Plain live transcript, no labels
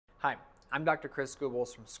Hi, I'm Dr. Chris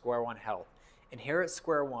Gubbels from SquareOne Health, and here at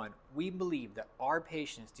SquareOne, we believe that our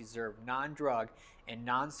patients deserve non-drug and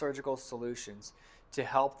non-surgical solutions to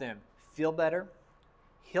help them feel better,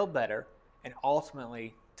 heal better, and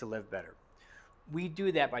ultimately to live better. We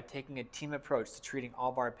do that by taking a team approach to treating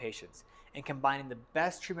all of our patients and combining the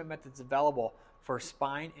best treatment methods available for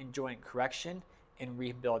spine and joint correction and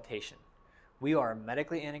rehabilitation. We are a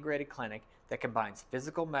medically integrated clinic that combines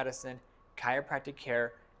physical medicine, chiropractic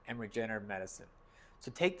care, and regenerative medicine.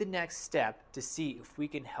 So take the next step to see if we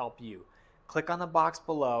can help you. Click on the box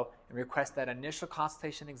below and request that initial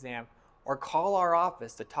consultation exam, or call our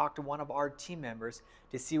office to talk to one of our team members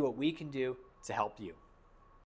to see what we can do to help you.